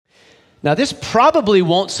Now, this probably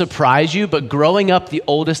won't surprise you, but growing up the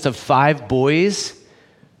oldest of 5 boys,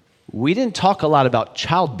 we didn't talk a lot about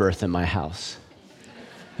childbirth in my house.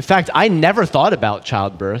 In fact, I never thought about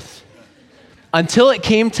childbirth until it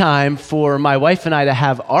came time for my wife and I to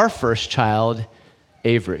have our first child,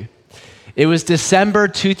 Avery. It was December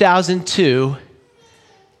 2002,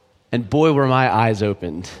 and boy, were my eyes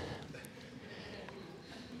opened.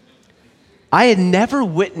 I had never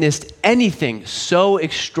witnessed anything so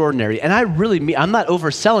extraordinary, and I'm not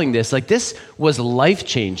overselling this. Like, this was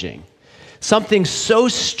life-changing. Something so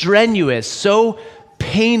strenuous, so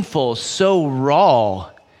painful, so raw,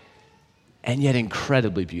 and yet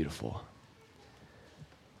incredibly beautiful.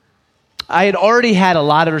 I had already had a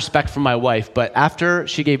lot of respect for my wife, but after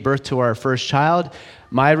she gave birth to our first child,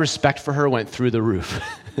 my respect for her went through the roof.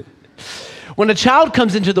 When a child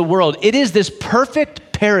comes into the world, it is this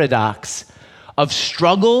perfect paradox of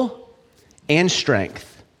struggle and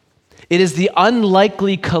strength. It is the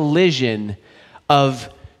unlikely collision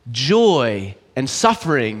of joy and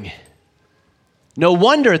suffering. No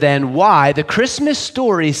wonder then why the Christmas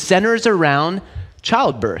story centers around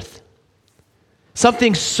childbirth.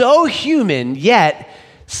 Something so human, yet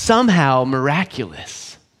somehow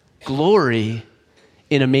miraculous. Glory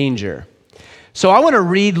in a manger. So I want to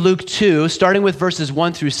read Luke 2, starting with verses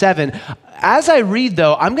 1 through 7. As I read,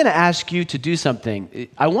 though, I'm going to ask you to do something.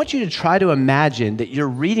 I want you to try to imagine that you're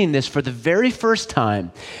reading this for the very first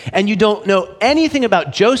time, and you don't know anything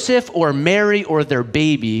about Joseph or Mary or their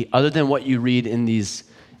baby other than what you read in these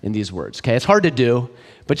words, okay? It's hard to do,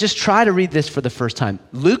 but just try to read this for the first time.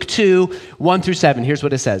 Luke 2, 1 through 7, here's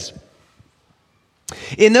what it says.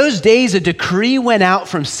 In those days, a decree went out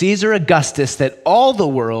from Caesar Augustus that all the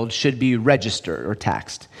world should be registered or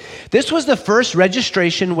taxed. This was the first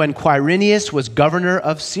registration when Quirinius was governor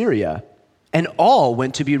of Syria, and all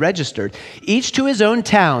went to be registered, each to his own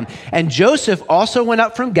town. And Joseph also went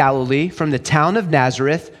up from Galilee, from the town of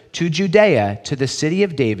Nazareth to Judea, to the city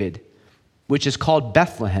of David, which is called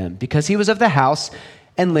Bethlehem, because he was of the house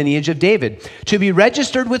and lineage of David, to be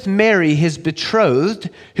registered with Mary, his betrothed,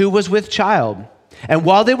 who was with child. And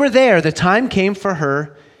while they were there, the time came for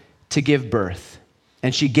her to give birth.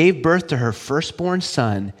 And she gave birth to her firstborn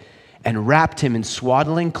son and wrapped him in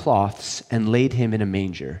swaddling cloths and laid him in a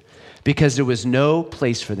manger, because there was no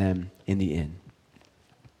place for them in the inn.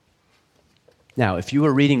 Now, if you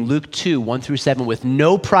were reading Luke 2, 1 through 7 with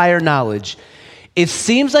no prior knowledge, it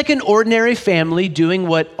seems like an ordinary family doing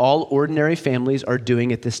what all ordinary families are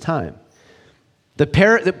doing at this time. The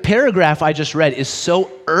paragraph I just read is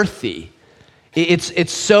so earthy.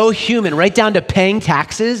 It's so human, right down to paying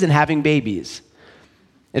taxes and having babies.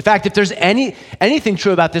 In fact, if there's anything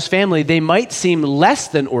true about this family, they might seem less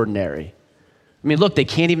than ordinary. I mean, look, they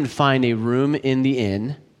can't even find a room in the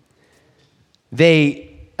inn.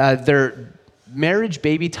 Their marriage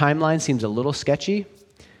baby timeline seems a little sketchy.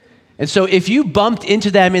 And so if you bumped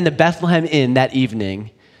into them in the Bethlehem Inn that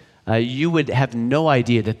evening, you would have no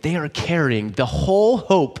idea that they are carrying the whole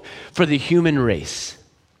hope for the human race.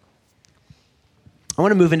 I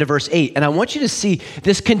want to move into verse 8, and I want you to see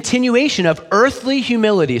this continuation of earthly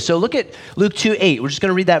humility. So look at Luke 2:8. We're just going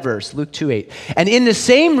to read that verse, Luke 2:8. And in the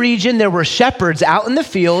same region there were shepherds out in the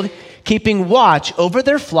field, keeping watch over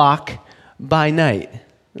their flock by night.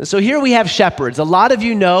 So here we have shepherds. A lot of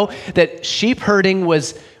you know that sheep herding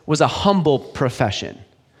was a humble profession.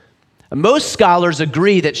 Most scholars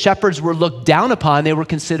agree that shepherds were looked down upon. They were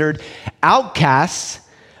considered outcasts.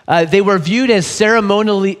 They were viewed as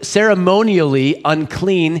ceremonially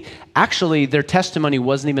unclean. Actually, their testimony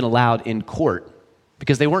wasn't even allowed in court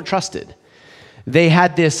because they weren't trusted. They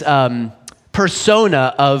had this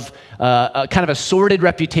persona of kind of a sordid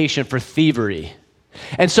reputation for thievery.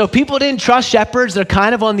 And so people didn't trust shepherds. They're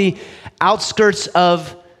kind of on the outskirts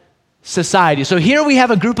of society. So here we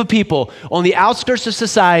have a group of people on the outskirts of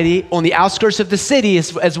society, on the outskirts of the city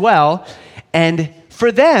as well. And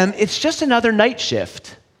for them, it's just another night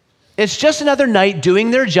shift. It's just another night doing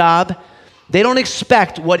their job. They don't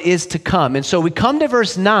expect what is to come. And so we come to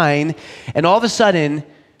verse 9, and all of a sudden,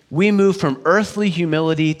 we move from earthly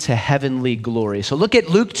humility to heavenly glory. So look at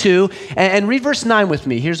Luke 2 and read verse 9 with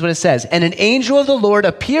me. Here's what it says. And an angel of the Lord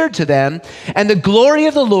appeared to them, and the glory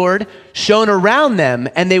of the Lord shone around them,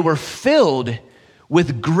 and they were filled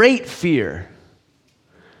with great fear.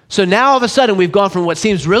 So now all of a sudden, we've gone from what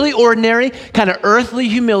seems really ordinary, kind of earthly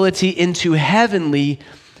humility, into heavenly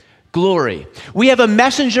glory. We have a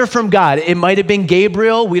messenger from God. It might have been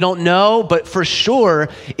Gabriel. We don't know, but for sure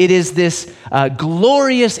it is this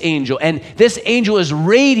glorious angel. And this angel is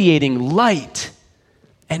radiating light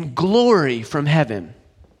and glory from heaven.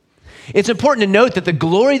 It's important to note that the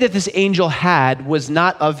glory that this angel had was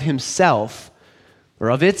not of himself or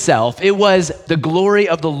of itself. It was the glory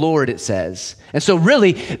of the Lord, it says. And so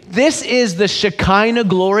really, this is the Shekinah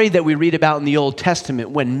glory that we read about in the Old Testament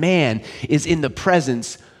when man is in the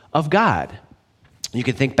presence of God. You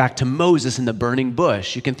can think back to Moses in the burning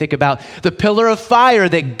bush. You can think about the pillar of fire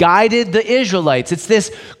that guided the Israelites. It's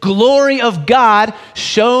this glory of God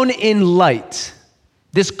shown in light.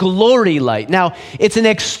 This glory light. Now, it's an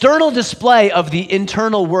external display of the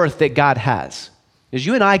internal worth that God has. Because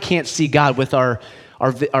you and I can't see God with our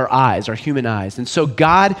eyes, our human eyes. And so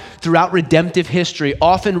God, throughout redemptive history,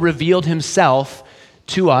 often revealed himself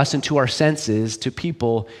to us and to our senses, to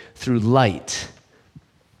people, through light.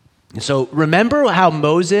 And so remember how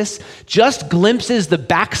Moses just glimpses the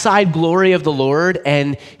backside glory of the Lord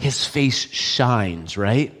and his face shines,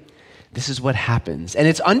 right? This is what happens. And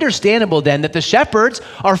it's understandable then that the shepherds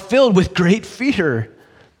are filled with great fear.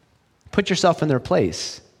 Put yourself in their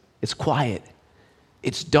place. It's quiet.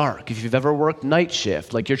 It's dark. If you've ever worked night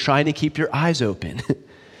shift, like you're trying to keep your eyes open.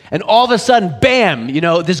 And all of a sudden, bam,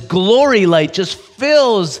 this glory light just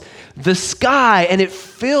fills the sky and it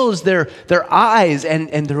fills their eyes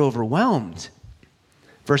and they're overwhelmed.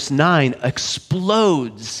 Verse 9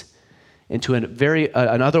 explodes into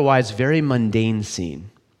an otherwise very mundane scene.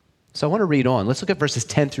 So I want to read on. Let's look at verses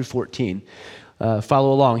 10 through 14.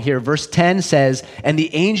 Follow along here. Verse 10 says, "And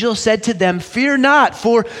the angel said to them, 'Fear not,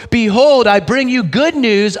 for behold, I bring you good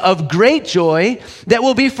news of great joy that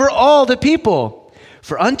will be for all the people.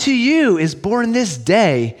 For unto you is born this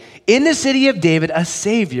day in the city of David a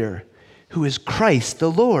Savior, who is Christ the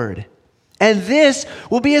Lord. And this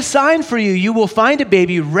will be a sign for you. You will find a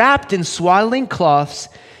baby wrapped in swaddling cloths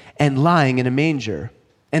and lying in a manger.'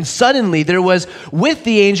 And suddenly there was with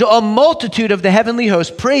the angel a multitude of the heavenly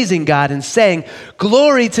host praising God and saying,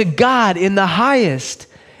 'Glory to God in the highest,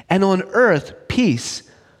 and on earth peace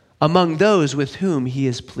among those with whom he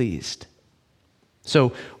is pleased.'"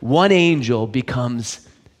 So one angel becomes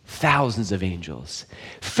thousands of angels,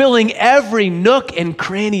 filling every nook and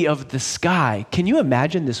cranny of the sky. Can you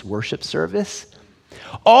imagine this worship service?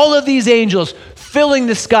 All of these angels filling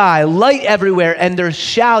the sky, light everywhere, and they're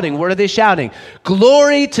shouting. What are they shouting?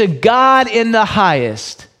 "Glory to God in the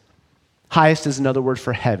highest." Highest is another word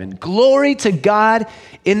for heaven. Glory to God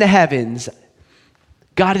in the heavens.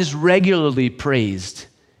 God is regularly praised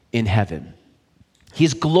in heaven.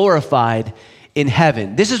 He's glorified in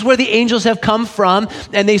heaven. This is where the angels have come from,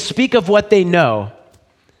 and they speak of what they know.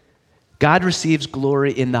 God receives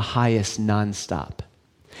glory in the highest nonstop.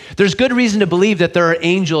 There's good reason to believe that there are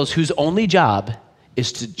angels whose only job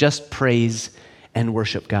is to just praise and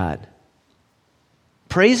worship God.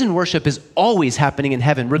 Praise and worship is always happening in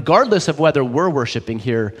heaven, regardless of whether we're worshiping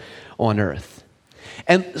here on earth.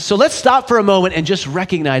 And so let's stop for a moment and just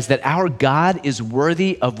recognize that our God is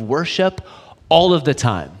worthy of worship all of the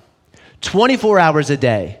time. 24 hours a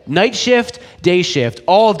day, night shift, day shift,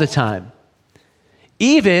 all of the time.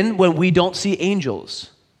 Even when we don't see angels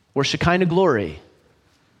or Shekinah glory.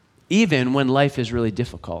 Even when life is really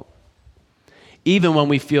difficult. Even when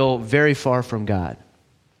we feel very far from God.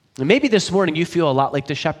 And maybe this morning you feel a lot like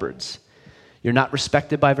the shepherds. You're not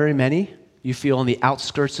respected by very many. You feel on the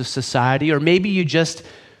outskirts of society, or maybe you just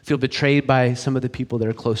feel betrayed by some of the people that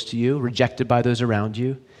are close to you, rejected by those around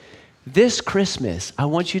you. This Christmas, I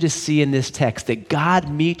want you to see in this text that God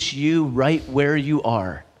meets you right where you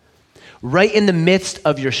are, right in the midst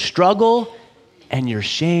of your struggle and your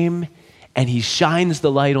shame, and he shines the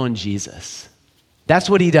light on Jesus. That's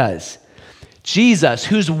what he does. Jesus,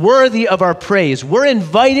 who's worthy of our praise. We're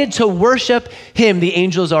invited to worship him. The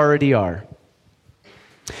angels already are.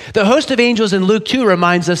 The host of angels in Luke 2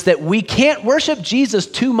 reminds us that we can't worship Jesus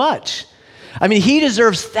too much. I mean, he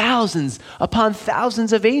deserves thousands upon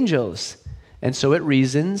thousands of angels. And so it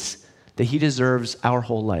reasons that he deserves our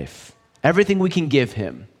whole life, everything we can give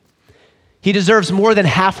him. He deserves more than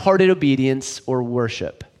half-hearted obedience or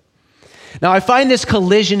worship. Now, I find this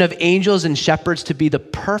collision of angels and shepherds to be the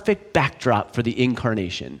perfect backdrop for the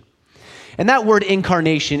incarnation. And that word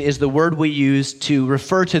incarnation is the word we use to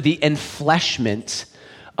refer to the enfleshment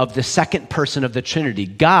of the second person of the Trinity,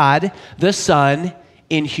 God, the Son,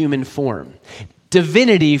 in human form.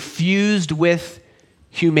 Divinity fused with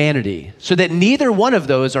humanity, so that neither one of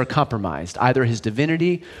those are compromised, either his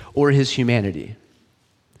divinity or his humanity.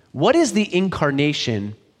 What is the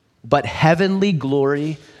incarnation but heavenly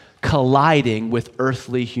glory colliding with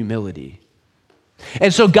earthly humility?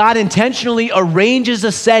 And so God intentionally arranges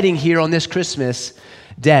a setting here on this Christmas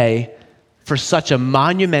day for such a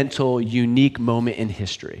monumental, unique moment in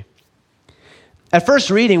history. At first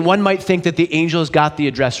reading, one might think that the angels got the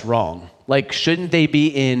address wrong. Like, shouldn't they be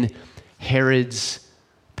in Herod's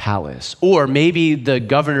palace, or maybe the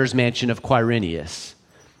governor's mansion of Quirinius.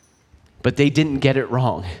 But they didn't get it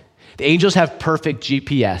wrong. The angels have perfect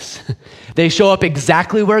GPS. They show up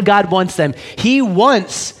exactly where God wants them. He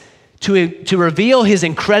wants to reveal his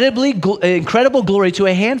incredible glory to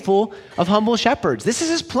a handful of humble shepherds. This is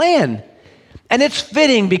his plan. And it's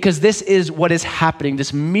fitting because this is what is happening,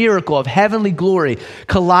 this miracle of heavenly glory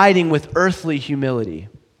colliding with earthly humility.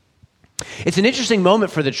 It's an interesting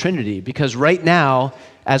moment for the Trinity because right now,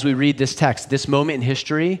 as we read this text, this moment in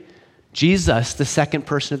history, Jesus, the second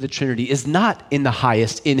person of the Trinity, is not in the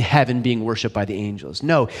highest in heaven being worshiped by the angels.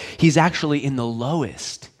 No, he's actually in the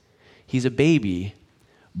lowest. He's a baby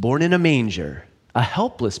born in a manger, a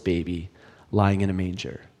helpless baby lying in a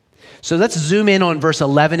manger. So let's zoom in on verse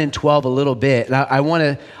 11 and 12 a little bit. And I want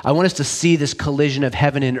us to see this collision of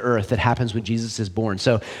heaven and earth that happens when Jesus is born.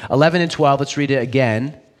 So 11 and 12, let's read it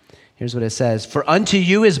again. Here's what it says. For unto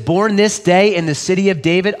you is born this day in the city of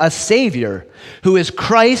David a Savior, who is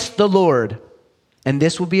Christ the Lord. And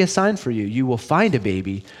this will be a sign for you. You will find a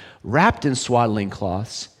baby wrapped in swaddling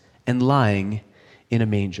cloths and lying in a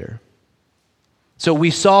manger. So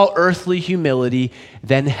we saw earthly humility,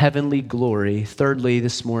 then heavenly glory. Thirdly,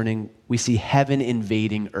 this morning, we see heaven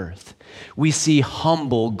invading earth. We see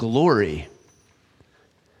humble glory.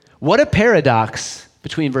 What a paradox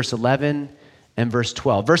between verse 11 and verse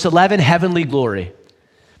 12. Verse 11, heavenly glory.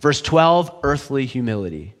 Verse 12, earthly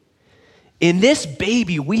humility. In this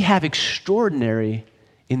baby, we have extraordinary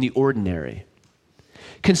in the ordinary.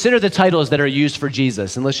 Consider the titles that are used for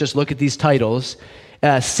Jesus, and let's just look at these titles.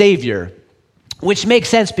 Savior, which makes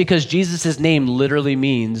sense because Jesus' name literally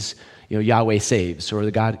means, Yahweh saves, or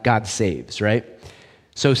God saves, right?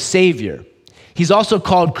 So Savior. He's also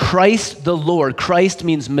called Christ the Lord. Christ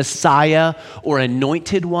means Messiah or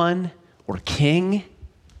anointed one or king.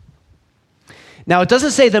 Now, it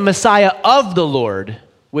doesn't say the Messiah of the Lord,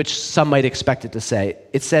 which some might expect it to say.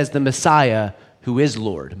 It says the Messiah who is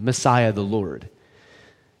Lord, Messiah the Lord.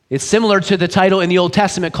 It's similar to the title in the Old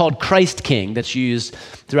Testament called Christ King that's used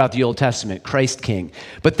throughout the Old Testament, Christ King.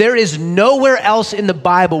 But there is nowhere else in the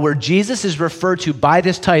Bible where Jesus is referred to by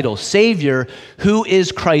this title, Savior, who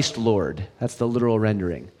is Christ Lord. That's the literal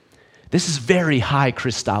rendering. This is very high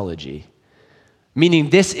Christology, meaning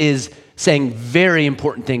this is saying very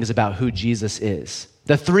important things about who Jesus is.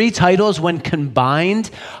 The three titles, when combined,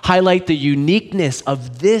 highlight the uniqueness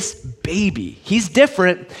of this baby. He's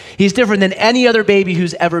different. He's different than any other baby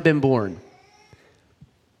who's ever been born.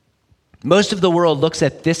 Most of the world looks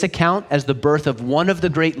at this account as the birth of one of the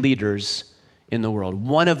great leaders in the world,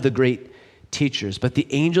 one of the great teachers. But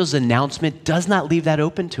the angel's announcement does not leave that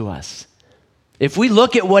open to us. If we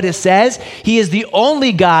look at what it says, he is the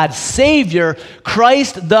only God, Savior,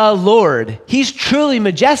 Christ the Lord. He's truly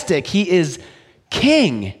majestic. He is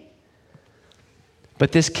king.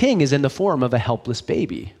 But this king is in the form of a helpless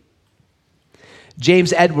baby.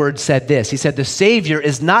 James Edwards said this. He said, the Savior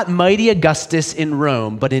is not mighty Augustus in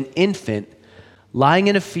Rome, but an infant lying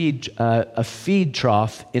in a feed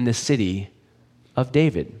trough in the city of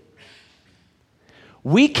David.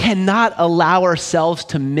 We cannot allow ourselves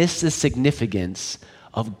to miss the significance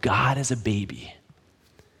of God as a baby.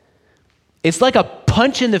 It's like a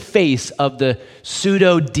punch in the face of the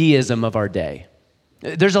pseudo-deism of our day.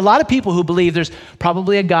 There's a lot of people who believe there's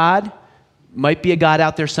probably a God, might be a God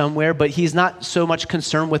out there somewhere, but he's not so much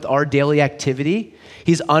concerned with our daily activity.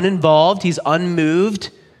 He's uninvolved, he's unmoved,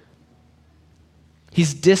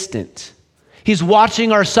 he's distant. He's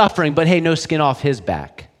watching our suffering, but hey, no skin off his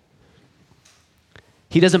back.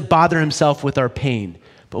 He doesn't bother himself with our pain.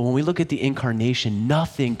 But when we look at the incarnation,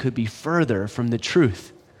 nothing could be further from the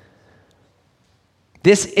truth.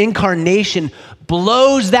 This incarnation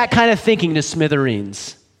blows that kind of thinking to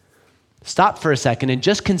smithereens. Stop for a second and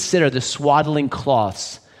just consider the swaddling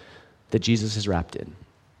cloths that Jesus is wrapped in.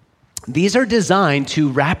 These are designed to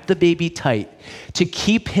wrap the baby tight, to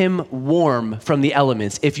keep him warm from the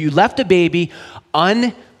elements. If you left a baby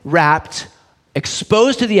unwrapped,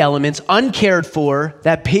 exposed to the elements, uncared for,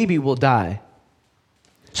 that baby will die.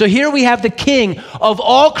 So here we have the king of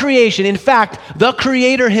all creation, in fact, the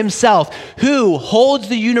creator himself, who holds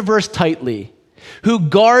the universe tightly, who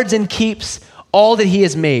guards and keeps all that he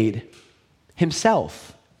has made,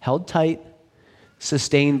 himself held tight,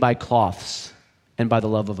 sustained by cloths and by the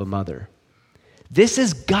love of a mother. This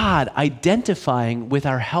is God identifying with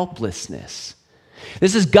our helplessness.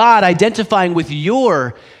 This is God identifying with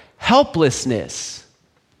your helplessness.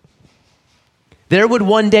 There would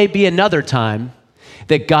one day be another time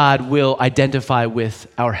that God will identify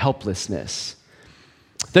with our helplessness.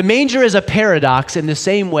 The manger is a paradox in the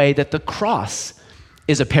same way that the cross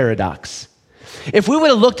is a paradox. If we would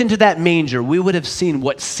have looked into that manger, we would have seen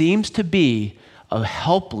what seems to be a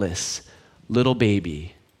helpless little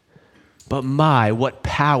baby. But my, what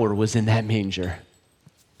power was in that manger.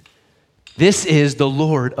 This is the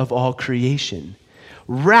Lord of all creation,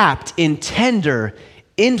 wrapped in tender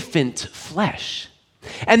infant flesh.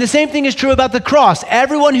 And the same thing is true about the cross.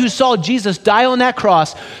 Everyone who saw Jesus die on that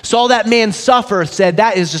cross, saw that man suffer, said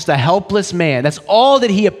that is just a helpless man. That's all that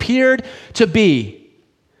he appeared to be.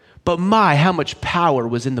 But my, how much power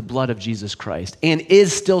was in the blood of Jesus Christ and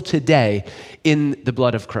is still today in the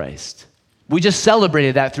blood of Christ. We just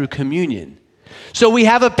celebrated that through communion. So we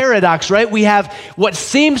have a paradox, right? We have what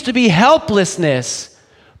seems to be helplessness,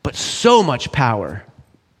 but so much power.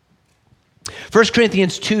 1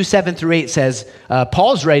 Corinthians 2, 7 through 8 says,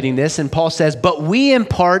 Paul's writing this, and Paul says, but we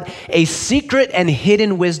impart a secret and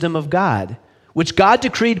hidden wisdom of God, which God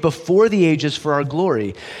decreed before the ages for our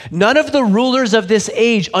glory. None of the rulers of this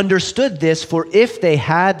age understood this, for if they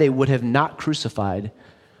had, they would have not crucified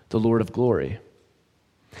the Lord of glory.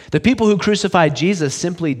 The people who crucified Jesus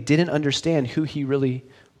simply didn't understand who he really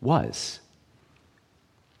was.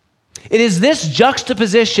 It is this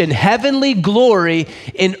juxtaposition, heavenly glory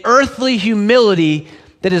in earthly humility,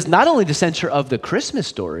 that is not only the center of the Christmas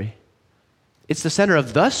story, it's the center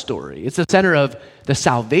of the story. It's the center of the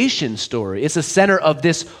salvation story. It's the center of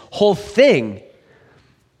this whole thing.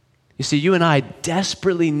 You see, you and I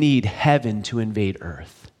desperately need heaven to invade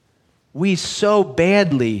earth. We so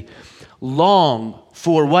badly long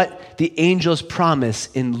for what the angels promise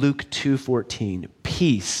in Luke 2:14,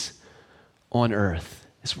 peace on earth.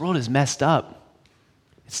 This world is messed up.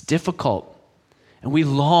 It's difficult. And we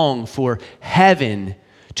long for heaven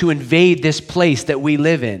to invade this place that we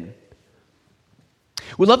live in.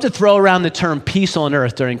 We love to throw around the term peace on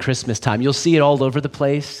earth during Christmas time. You'll see it all over the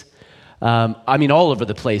place. All over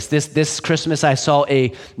the place. This Christmas, I saw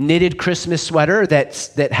a knitted Christmas sweater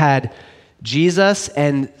that had Jesus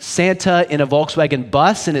and Santa in a Volkswagen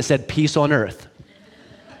bus, and it said peace on earth.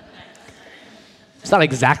 It's not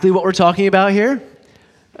exactly what we're talking about here.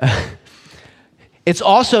 It's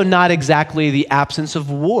also not exactly the absence of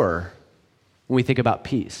war when we think about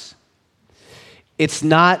peace. It's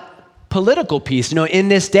not political peace. In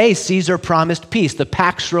this day, Caesar promised peace, the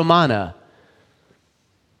Pax Romana.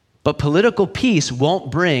 But political peace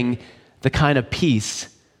won't bring the kind of peace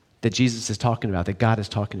that Jesus is talking about, that God is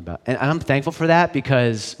talking about. And I'm thankful for that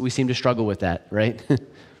because we seem to struggle with that, right?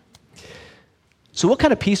 So what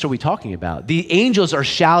kind of peace are we talking about? The angels are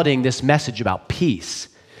shouting this message about peace.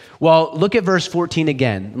 Well, look at verse 14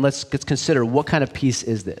 again, and let's consider what kind of peace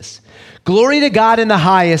is this. Glory to God in the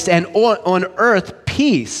highest, and on earth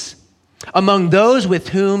peace among those with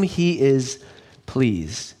whom he is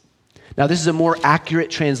pleased. Now, this is a more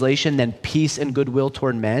accurate translation than peace and goodwill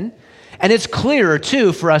toward men. And it's clearer,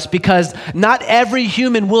 too, for us because not every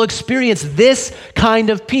human will experience this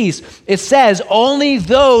kind of peace. It says only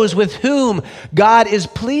those with whom God is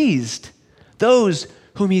pleased, those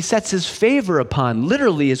whom he sets his favor upon,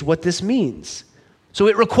 literally is what this means. So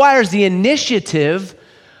it requires the initiative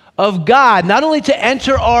of God, not only to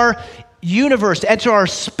enter our universe, to enter our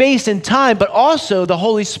space and time, but also the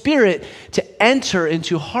Holy Spirit to enter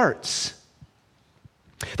into hearts.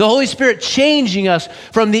 The Holy Spirit changing us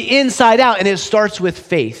from the inside out, and it starts with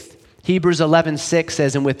faith. Hebrews 11:6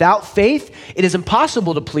 says, and without faith, it is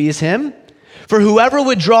impossible to please him. For whoever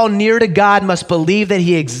would draw near to God must believe that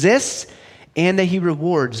he exists and that he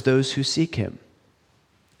rewards those who seek him.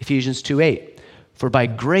 Ephesians 2:8, for by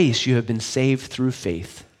grace you have been saved through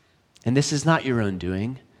faith. And this is not your own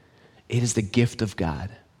doing. It is the gift of God.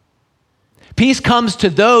 Peace comes to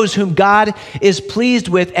those whom God is pleased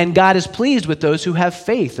with, and God is pleased with those who have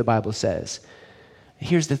faith, the Bible says.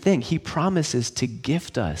 Here's the thing. He promises to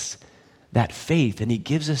gift us that faith, and he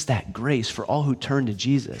gives us that grace for all who turn to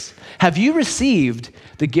Jesus. Have you received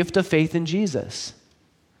the gift of faith in Jesus?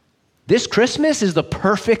 This Christmas is the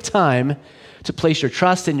perfect time to place your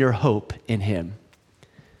trust and your hope in him.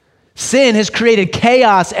 Sin has created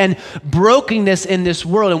chaos and brokenness in this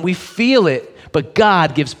world, and we feel it, but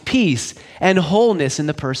God gives peace and wholeness in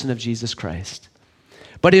the person of Jesus Christ.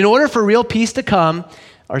 But in order for real peace to come,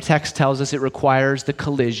 our text tells us it requires the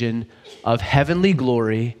collision of heavenly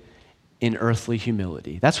glory in earthly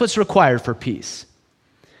humility. That's what's required for peace.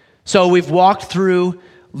 So we've walked through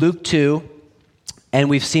Luke 2, and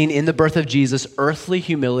we've seen in the birth of Jesus earthly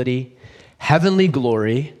humility, heavenly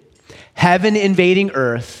glory, heaven invading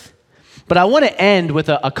earth. But I want to end with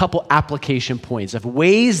a couple application points of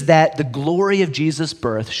ways that the glory of Jesus'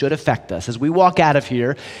 birth should affect us. As we walk out of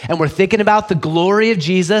here and we're thinking about the glory of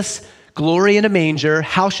Jesus, glory in a manger,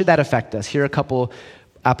 how should that affect us? Here are a couple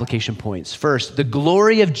application points. First, the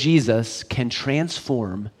glory of Jesus can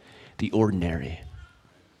transform the ordinary.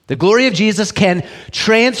 The glory of Jesus can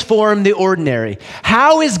transform the ordinary.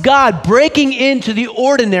 How is God breaking into the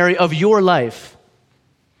ordinary of your life?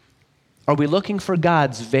 Are we looking for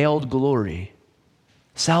God's veiled glory?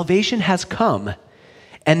 Salvation has come,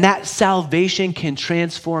 and that salvation can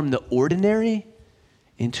transform the ordinary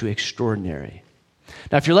into extraordinary.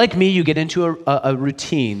 Now, if you're like me, you get into a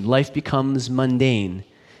routine. Life becomes mundane,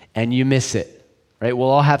 and you miss it, right? We'll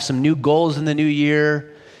all have some new goals in the new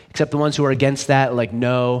year, except the ones who are against that, like,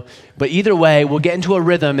 no. But either way, we'll get into a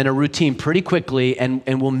rhythm and a routine pretty quickly,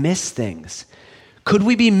 and we'll miss things. Could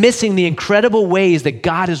we be missing the incredible ways that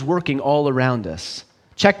God is working all around us?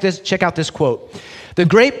 Check out this quote. The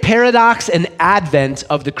great paradox and advent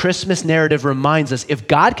of the Christmas narrative reminds us if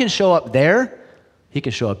God can show up there, he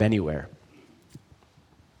can show up anywhere.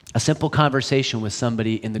 A simple conversation with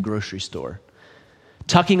somebody in the grocery store,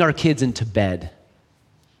 tucking our kids into bed.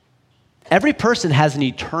 Every person has an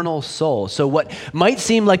eternal soul, so what might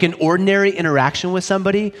seem like an ordinary interaction with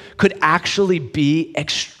somebody could actually be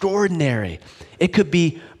extraordinary. It could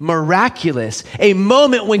be miraculous, a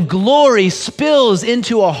moment when glory spills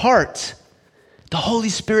into a heart. The Holy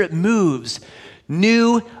Spirit moves.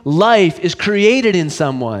 New life is created in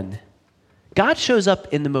someone. God shows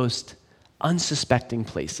up in the most unsuspecting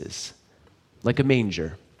places, like a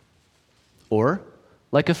manger or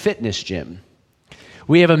like a fitness gym.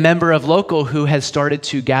 We have a member of Local who has started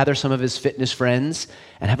to gather some of his fitness friends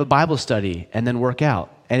and have a Bible study and then work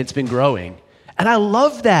out, and it's been growing. And I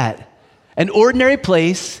love that. An ordinary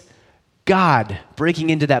place, God breaking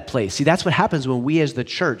into that place. See, that's what happens when we as the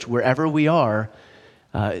church, wherever we are,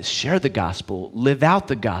 share the gospel, live out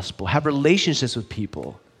the gospel, have relationships with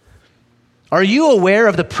people. Are you aware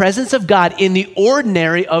of the presence of God in the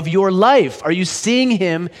ordinary of your life? Are you seeing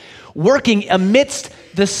him working amidst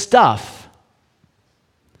the stuff?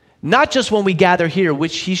 Not just when we gather here,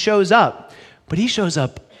 which he shows up, but he shows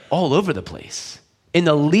up all over the place, in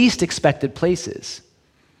the least expected places.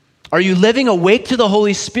 Are you living awake to the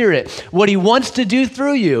Holy Spirit, what he wants to do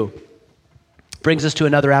through you? Brings us to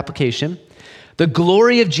another application. The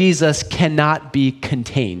glory of Jesus cannot be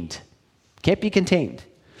contained. Can't be contained.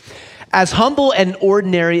 As humble and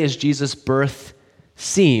ordinary as Jesus' birth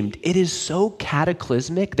seemed, it is so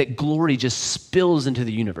cataclysmic that glory just spills into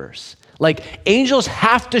the universe. Like angels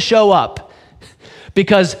have to show up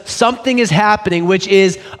because something is happening which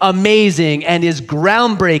is amazing and is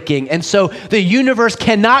groundbreaking. And so the universe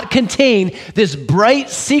cannot contain this bright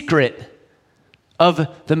secret of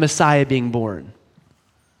the Messiah being born.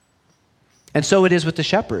 And so it is with the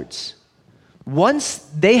shepherds. Once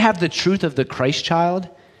they have the truth of the Christ child,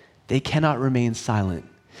 they cannot remain silent.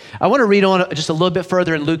 I want to read on just a little bit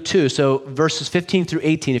further in Luke 2, so verses 15 through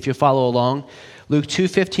 18, if you follow along. Luke 2,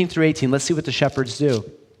 15 through 18, let's see what the shepherds do.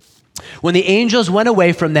 When the angels went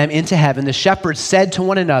away from them into heaven, the shepherds said to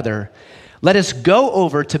one another, "Let us go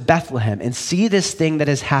over to Bethlehem and see this thing that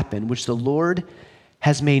has happened, which the Lord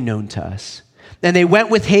has made known to us." And they went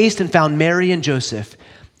with haste and found Mary and Joseph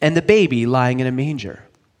and the baby lying in a manger.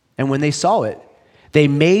 And when they saw it, they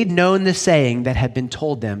made known the saying that had been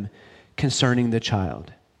told them concerning the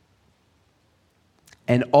child.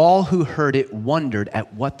 And all who heard it wondered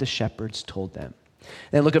at what the shepherds told them.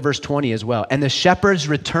 Then look at verse 20 as well. And the shepherds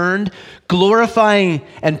returned, glorifying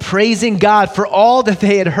and praising God for all that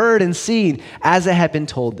they had heard and seen as it had been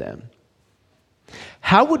told them.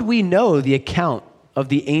 How would we know the account of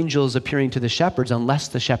the angels appearing to the shepherds unless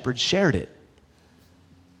the shepherds shared it?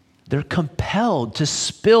 They're compelled to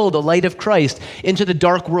spill the light of Christ into the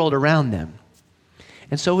dark world around them.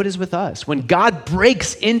 And so it is with us. When God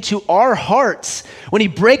breaks into our hearts, when he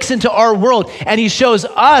breaks into our world and he shows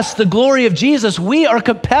us the glory of Jesus, we are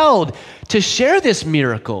compelled to share this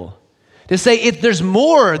miracle. To say, if there's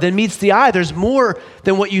more than meets the eye, there's more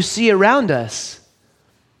than what you see around us.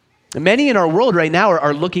 And many in our world right now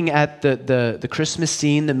are looking at the Christmas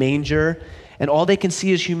scene, the manger, and all they can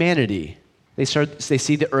see is humanity. They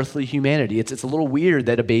see the earthly humanity. It's a little weird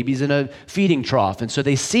that a baby's in a feeding trough, and so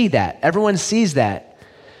they see that. Everyone sees that.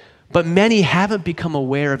 But many haven't become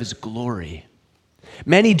aware of his glory.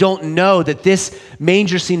 Many don't know that this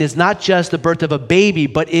manger scene is not just the birth of a baby,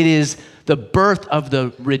 but it is the birth of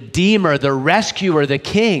the Redeemer, the Rescuer, the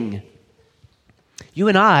King. You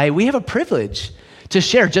and I, we have a privilege to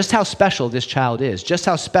share just how special this child is, just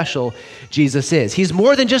how special Jesus is. He's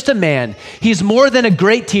more than just a man. He's more than a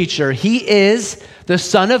great teacher. He is the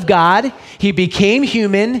Son of God. He became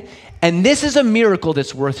human, and this is a miracle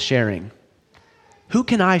that's worth sharing. Who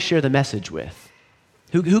can I share the message with?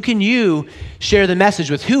 Who can you share the message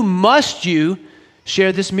with? Who must you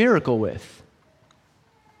share this miracle with?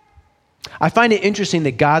 I find it interesting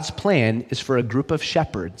that God's plan is for a group of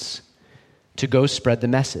shepherds to go spread the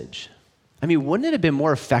message. I mean, wouldn't it have been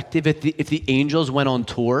more effective if the angels went on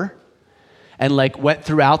tour and went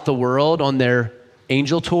throughout the world on their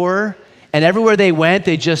angel tour, and everywhere they went,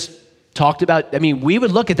 they just talked about, we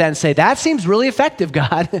would look at that and say, that seems really effective,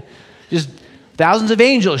 God. Just thousands of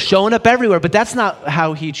angels showing up everywhere, but that's not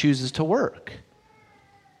how he chooses to work.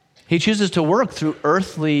 He chooses to work through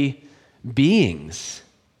earthly beings.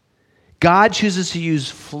 God chooses to use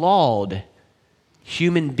flawed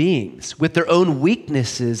human beings with their own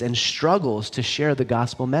weaknesses and struggles to share the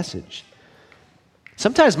gospel message.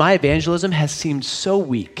 Sometimes my evangelism has seemed so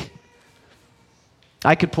weak.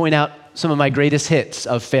 I could point out some of my greatest hits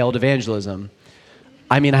of failed evangelism.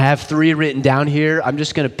 I have 3 written down here. I'm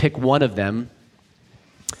just going to pick one of them.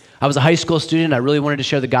 I was a high school student. I really wanted to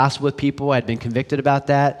share the gospel with people. I'd been convicted about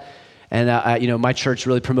that. And my church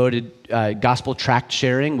really promoted gospel tract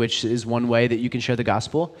sharing, which is one way that you can share the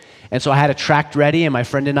gospel. And so I had a tract ready, and my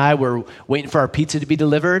friend and I were waiting for our pizza to be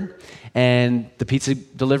delivered. And the pizza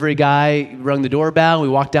delivery guy rang the doorbell. We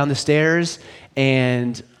walked down the stairs,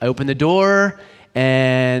 and I opened the door,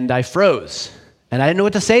 and I froze. And I didn't know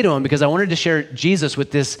what to say to him because I wanted to share Jesus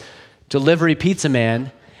with this delivery pizza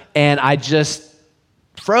man, and I just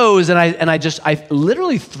froze, and I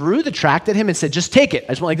literally threw the tract at him and said, just take it. I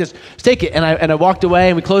just went like this, just take it. And I walked away,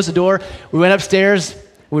 and we closed the door. We went upstairs.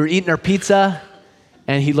 We were eating our pizza,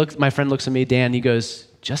 and my friend looks at me, Dan, he goes,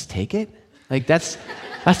 just take it? That's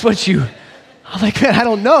what you, I'm like, man, I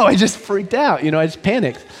don't know. I just freaked out. I just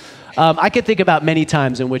panicked. I could think about many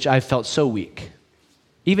times in which I felt so weak.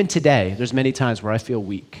 Even today, there's many times where I feel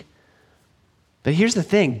weak. But here's the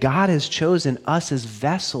thing. God has chosen us as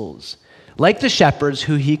vessels, like the shepherds,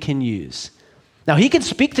 who he can use. Now, he can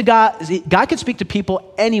speak to God can speak to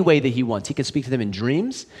people any way that he wants. He can speak to them in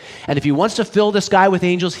dreams. And if he wants to fill the sky with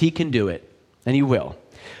angels, he can do it. And he will.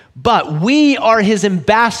 But we are his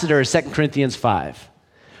ambassadors, 2 Corinthians 5.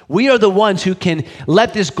 We are the ones who can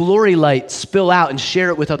let this glory light spill out and share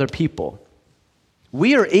it with other people.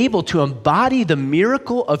 We are able to embody the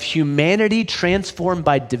miracle of humanity transformed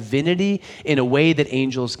by divinity in a way that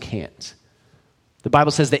angels can't. The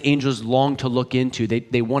Bible says that angels long to look into.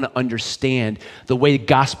 They want to understand the way the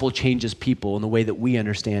gospel changes people and the way that we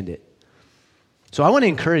understand it. So I want to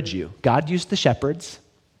encourage you. God used the shepherds.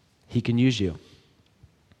 He can use you.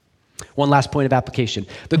 One last point of application.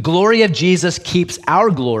 The glory of Jesus keeps our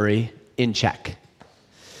glory in check.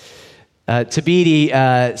 Tabidi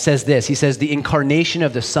says this. He says, the incarnation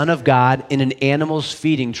of the Son of God in an animal's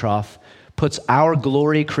feeding trough puts our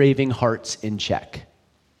glory-craving hearts in check.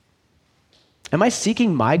 Am I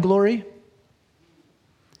seeking my glory?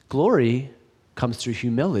 Glory comes through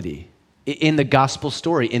humility in the gospel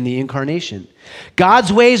story, in the incarnation.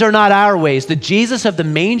 God's ways are not our ways. The Jesus of the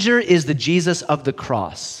manger is the Jesus of the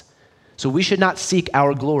cross. So we should not seek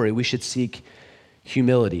our glory. We should seek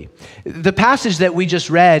humility. The passage that we just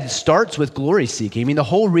read starts with glory seeking. The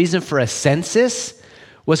whole reason for a census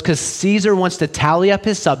was because Caesar wants to tally up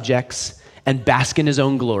his subjects and bask in his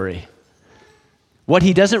own glory. What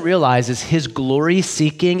he doesn't realize is his glory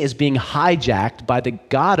seeking is being hijacked by the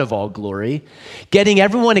God of all glory, getting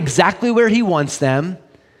everyone exactly where he wants them,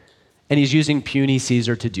 and he's using puny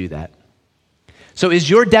Caesar to do that. So is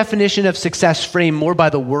your definition of success framed more by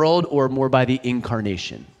the world or more by the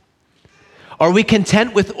incarnation? Are we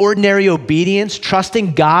content with ordinary obedience,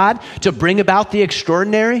 trusting God to bring about the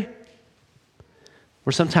extraordinary?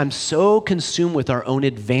 We're sometimes so consumed with our own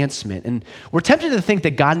advancement, and we're tempted to think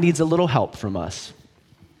that God needs a little help from us.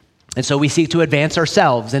 And so we seek to advance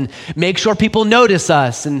ourselves and make sure people notice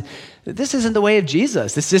us. And this isn't the way of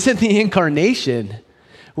Jesus. This isn't the incarnation.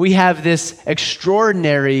 We have this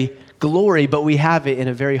extraordinary glory, but we have it in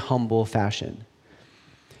a very humble fashion.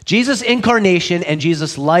 Jesus' incarnation and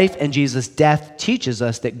Jesus' life and Jesus' death teaches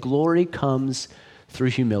us that glory comes through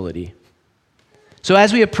humility. So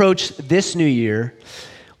as we approach this new year,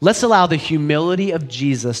 let's allow the humility of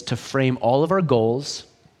Jesus to frame all of our goals,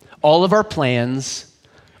 all of our plans,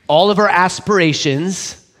 all of our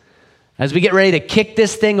aspirations. As we get ready to kick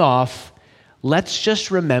this thing off, let's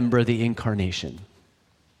just remember the incarnation.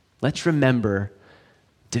 Let's remember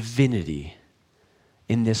divinity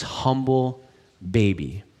in this humble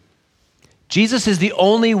baby. Jesus is the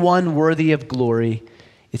only one worthy of glory.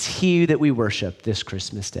 It's he that we worship this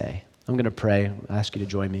Christmas day. I'm going to pray. I'll ask you to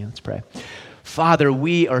join me. Let's pray. Father,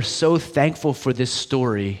 we are so thankful for this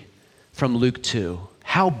story from Luke 2.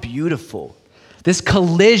 How beautiful. This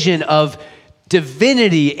collision of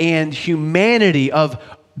divinity and humanity, of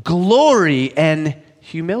glory and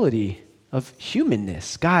humility, of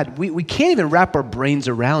humanness. God, we can't even wrap our brains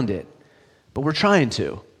around it, but we're trying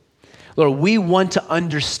to. Lord, we want to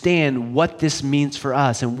understand what this means for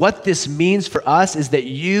us. And what this means for us is that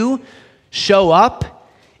you show up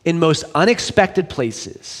in most unexpected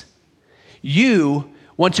places. You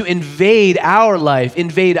want to invade our life,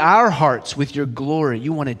 invade our hearts with your glory.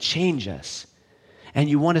 You want to change us. And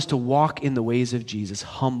you want us to walk in the ways of Jesus,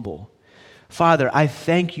 humble. Father, I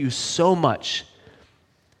thank you so much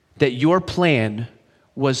that your plan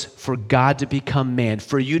was for God to become man,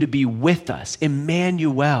 for you to be with us,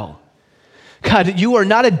 Emmanuel. God, you are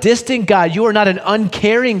not a distant God. You are not an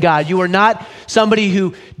uncaring God. You are not somebody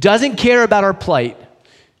who doesn't care about our plight,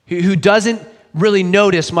 who doesn't really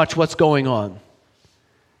notice much what's going on.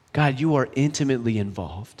 God, you are intimately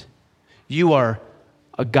involved. You are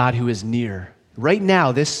a God who is near. Right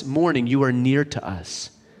now, this morning, you are near to us.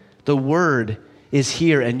 The word is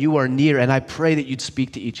here and you are near, and I pray that you'd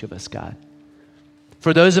speak to each of us, God.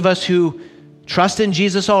 For those of us who trust in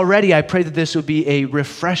Jesus already, I pray that this would be a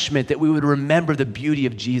refreshment, that we would remember the beauty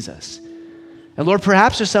of Jesus. And Lord,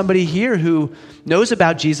 perhaps there's somebody here who knows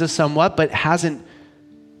about Jesus somewhat, but hasn't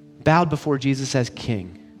bowed before Jesus as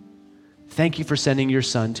King. Thank you for sending your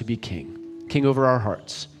Son to be King over our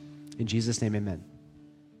hearts. In Jesus' name, amen.